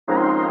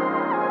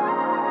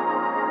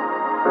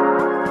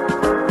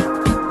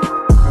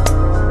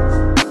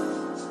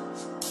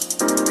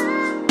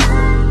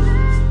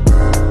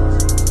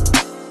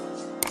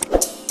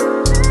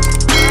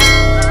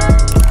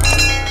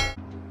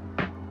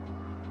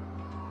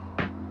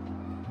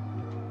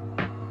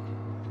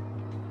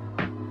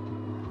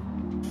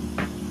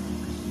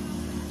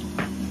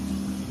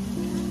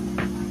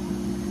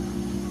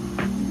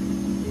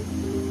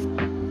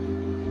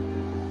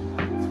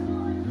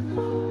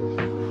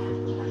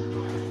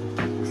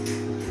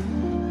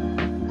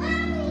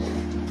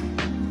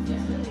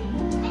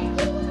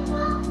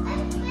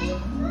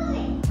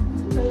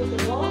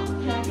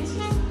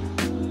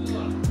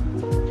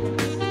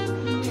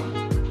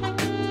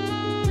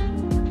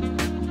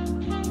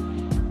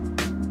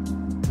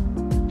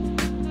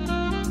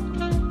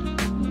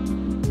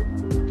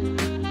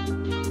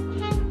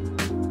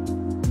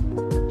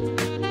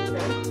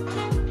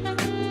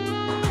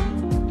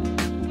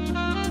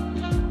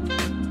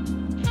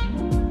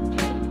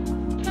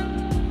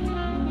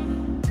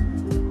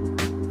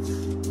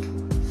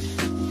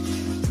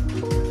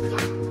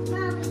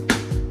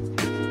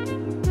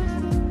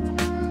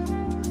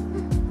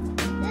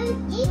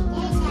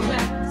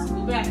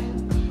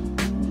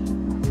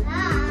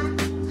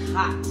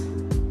hot.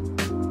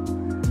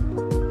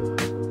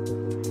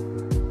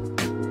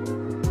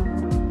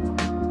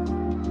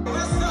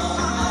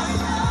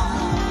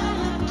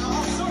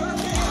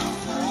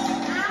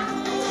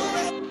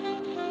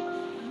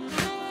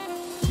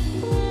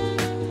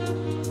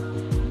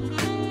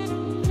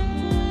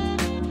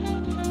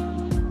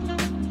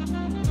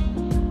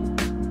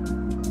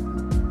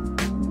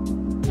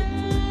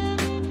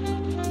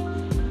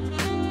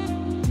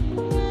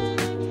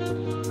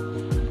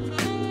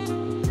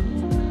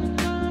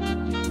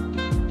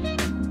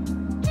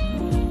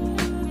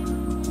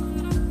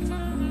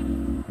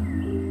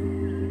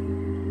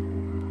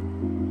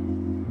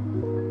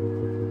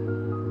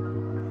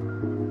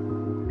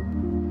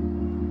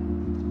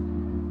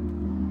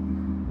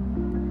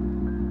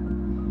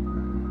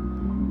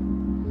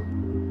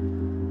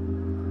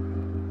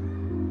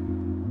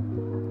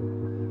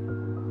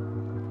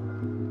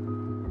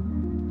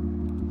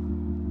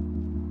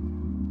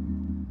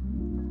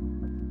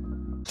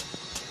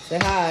 Say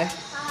hi.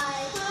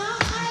 Hi. Oh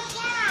my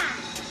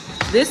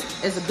God.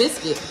 This is a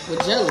biscuit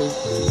with jelly. Oh,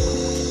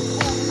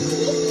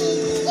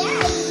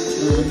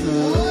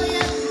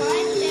 that's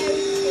my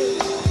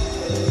favorite.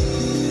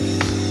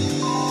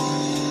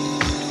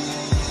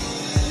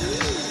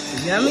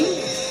 Yummy?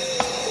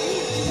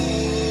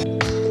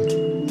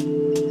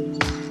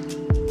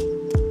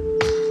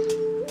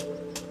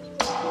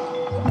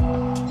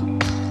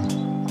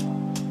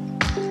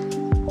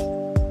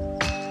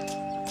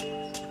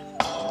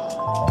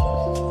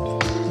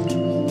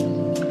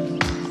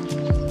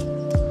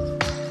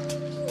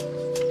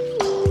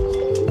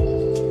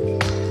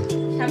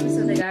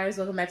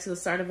 Welcome back to the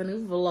start of a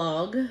new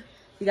vlog.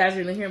 You guys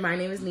are new here. My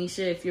name is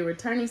Nisha. If you're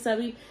returning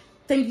subby,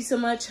 thank you so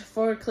much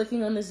for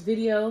clicking on this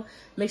video.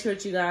 Make sure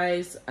that you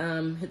guys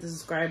hit the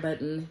subscribe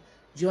button,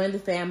 join the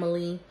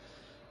family.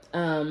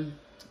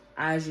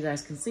 As you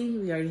guys can see,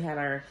 we already had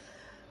our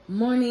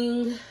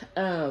morning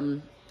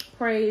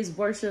praise,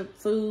 worship,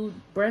 food,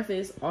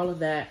 breakfast, all of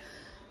that.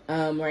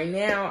 Right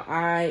now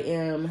I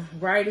am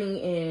writing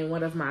in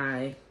one of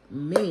my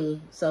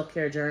mini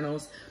self-care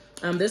journals.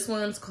 This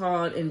one's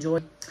called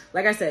Enjoy.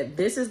 Like I said,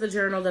 this is the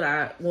journal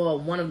that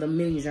one of the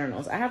mini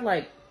journals. I have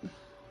like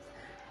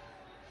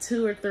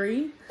 2 or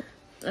 3,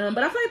 but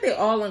I feel like they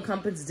all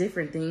encompass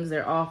different things.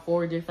 They're all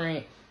 4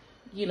 different,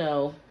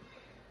 different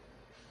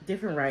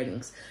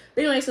writings.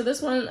 But anyway, so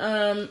this one,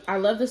 I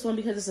love this one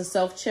because it's a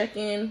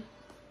self-check-in.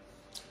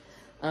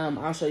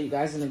 I'll show you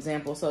guys an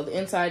example. So the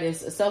inside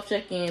is a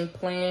self-check-in,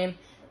 plan,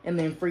 and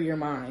then free your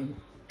mind.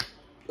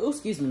 Oh,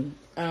 excuse me.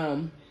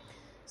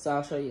 So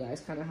I'll show you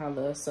guys kind of how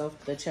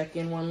the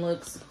check-in one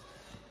looks.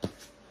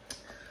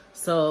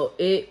 So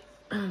I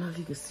don't know if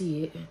you can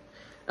see it.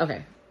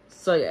 Okay.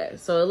 So yeah,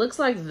 so it looks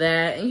like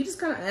that. And you just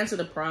kind of answer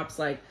the prompts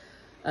like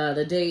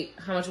the date,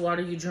 how much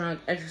water you drunk,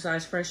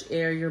 exercise, fresh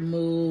air, your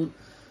mood.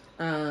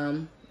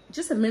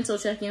 Just a mental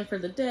check-in for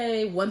the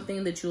day. One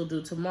thing that you'll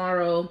do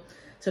tomorrow.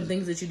 Some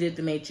things that you did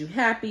that made you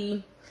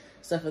happy.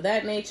 Stuff of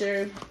that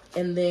nature.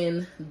 And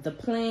then the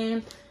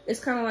plan. It's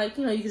kind of like,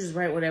 you can just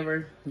write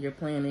whatever your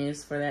plan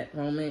is for that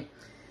moment.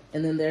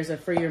 And then there's a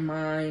free your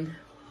mind.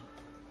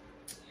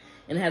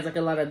 And it has like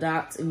a lot of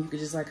dots and you could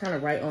just like kind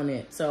of write on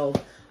it. So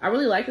I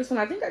really like this one.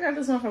 I think I got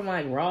this one from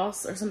like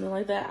Ross or something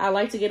like that. I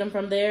like to get them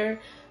from there.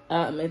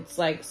 It's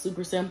like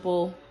super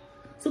simple,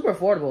 super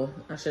affordable,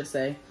 I should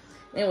say.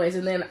 Anyways,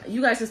 and then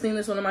you guys have seen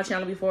this one on my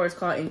channel before. It's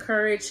called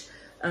Encourage.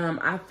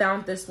 I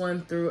found this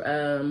one through, I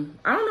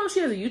don't know if she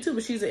has a YouTube,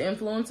 but she's an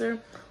influencer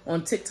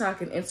on TikTok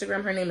and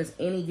Instagram. Her name is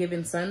Any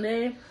Given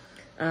Sunday.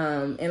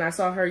 And I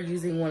saw her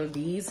using one of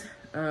these.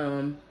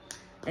 And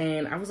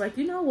I was like,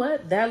 you know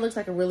what? That looks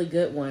like a really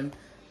good one.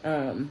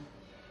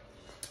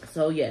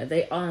 So yeah,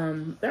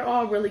 they're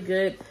all really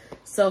good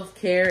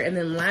self-care. And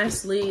then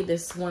lastly,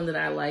 this one that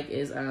I like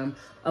is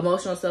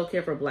emotional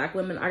self-care for Black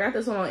women. I got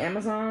this one on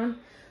Amazon.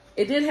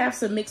 It did have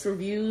some mixed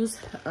reviews,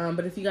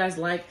 but if you guys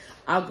like,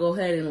 I'll go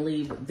ahead and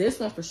leave this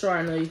one for sure.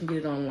 I know you can get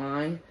it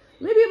online.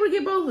 Maybe able to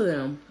get both of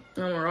them,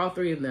 or all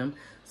 3 of them.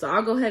 So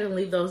I'll go ahead and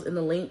leave those in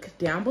the link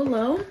down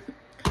below.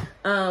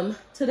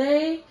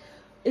 Today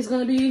is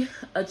going to be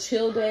a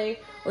chill day.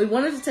 We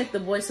wanted to take the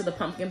boys to the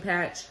pumpkin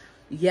patch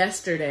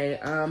yesterday.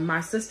 My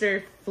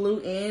sister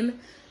flew in.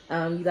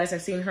 You guys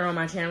have seen her on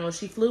my channel.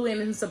 She flew in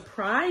and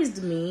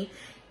surprised me,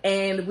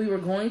 and we were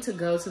going to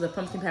go to the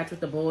pumpkin patch with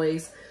the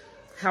boys.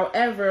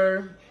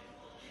 However,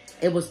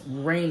 it was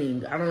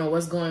raining. I don't know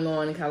what's going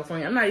on in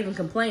California. I'm not even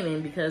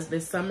complaining because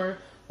this summer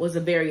was a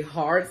very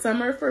hard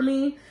summer for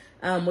me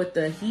with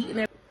the heat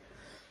and everything.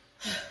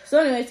 So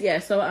anyways, yeah,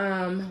 so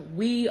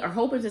we are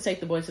hoping to take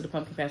the boys to the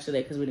pumpkin patch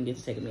today because we didn't get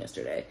to take them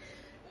yesterday.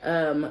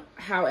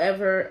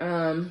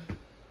 However,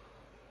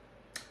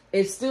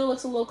 it still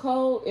looks a little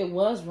cold. It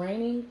was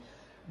raining,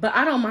 but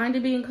I don't mind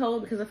it being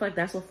cold because I feel like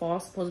that's what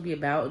fall's supposed to be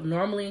about.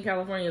 Normally in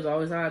California, it's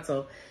always hot,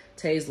 so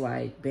Tay's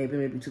like, baby,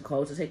 maybe too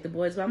cold to take the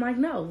boys. But I'm like,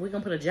 no, we're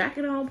going to put a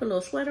jacket on, put a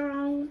little sweater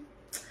on,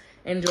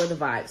 and enjoy the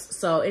vibes.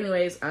 So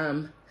anyways,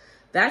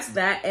 that's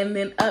that. And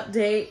then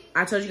update,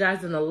 I told you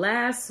guys in the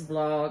last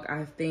vlog,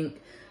 I think,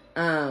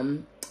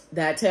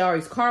 that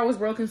Teori's car was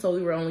broken, so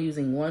we were only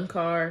using one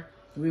car.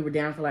 We were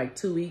down for like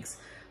 2 weeks.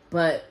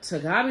 But to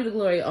God be the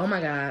glory, oh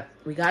my God,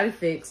 we got it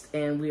fixed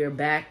and we are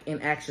back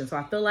in action. So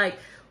I feel like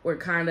we're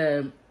kind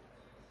of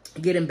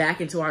getting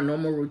back into our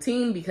normal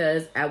routine,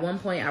 because at one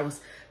point I was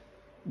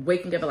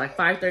waking up at like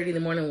 5:30 in the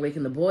morning,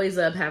 waking the boys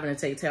up, having to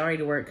take Teori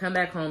to work, come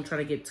back home,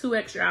 trying to get 2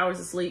 extra hours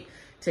of sleep,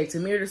 take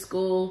Tamir to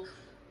school,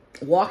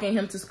 walking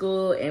him to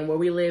school. And where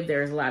we live,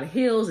 there's a lot of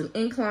hills and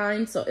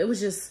inclines. So it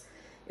was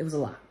a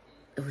lot.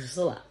 It was just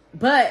a lot.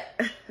 But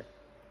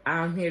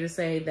I'm here to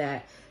say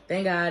that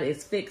thank God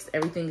it's fixed.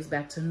 Everything is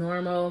back to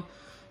normal.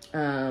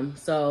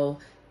 So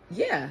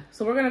yeah,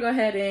 so we're going to go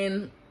ahead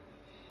and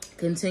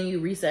continue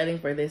resetting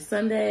for this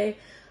Sunday.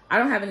 I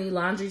don't have any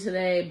laundry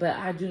today, but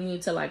I do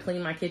need to like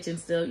clean my kitchen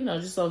still, you know,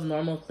 just those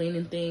normal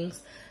cleaning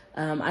things.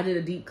 I did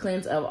a deep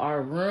cleanse of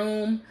our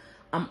room.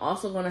 I'm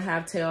also going to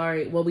have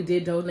Teori. Well, we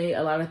did donate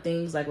a lot of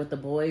things like with the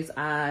boys.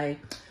 I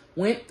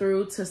went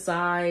through to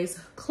size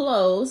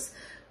clothes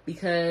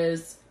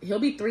because he'll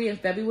be 3 in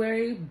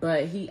February,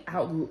 but he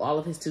outgrew all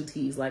of his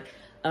 2Ts. Like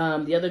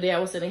the other day I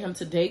was sending him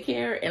to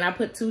daycare and I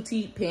put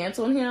 2T pants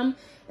on him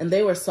and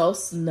they were so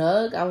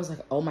snug. I was like,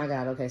 oh my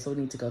God, okay, so we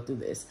need to go through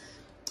this.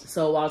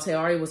 So while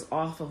Teori was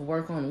off of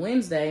work on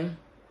Wednesday,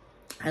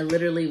 I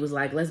literally was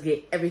like, let's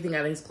get everything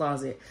out of his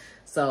closet.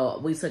 So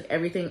we took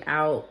everything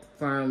out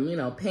from, you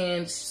know,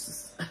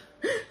 pants,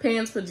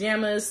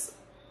 pajamas,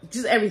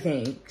 just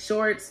everything,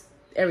 shorts,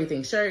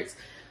 everything, shirts.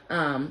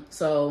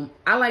 So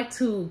I like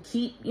to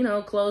keep, you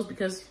know, clothes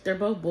because they're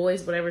both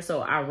boys, whatever. So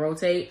I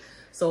rotate.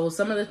 So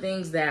some of the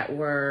things that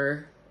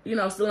were, you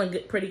know, still in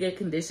pretty good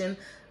condition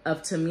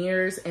of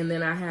Tamir's. And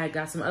then I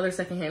got some other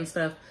secondhand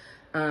stuff.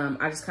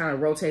 I just kind of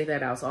rotated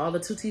that out. So all the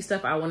 2T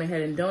stuff, I went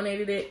ahead and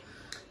donated it.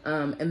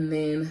 And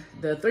then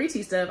the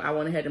 3T stuff, I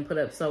went ahead and put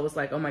up. So it was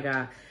like, oh my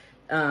God.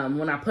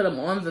 When I put them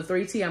on the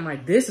 3T, I'm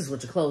like, this is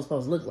what your clothes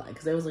supposed to look like.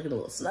 Because they was looking a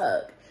little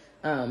snug.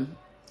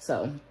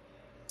 So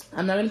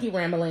I'm not going to keep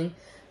rambling.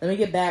 Let me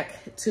get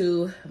back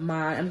to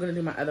I'm going to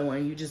do my other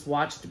one. You just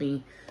watched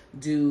me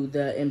do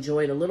the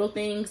enjoy the little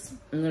things.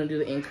 I'm going to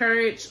do the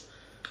encourage.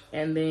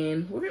 And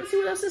then we're going to see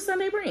what else this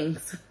Sunday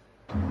brings.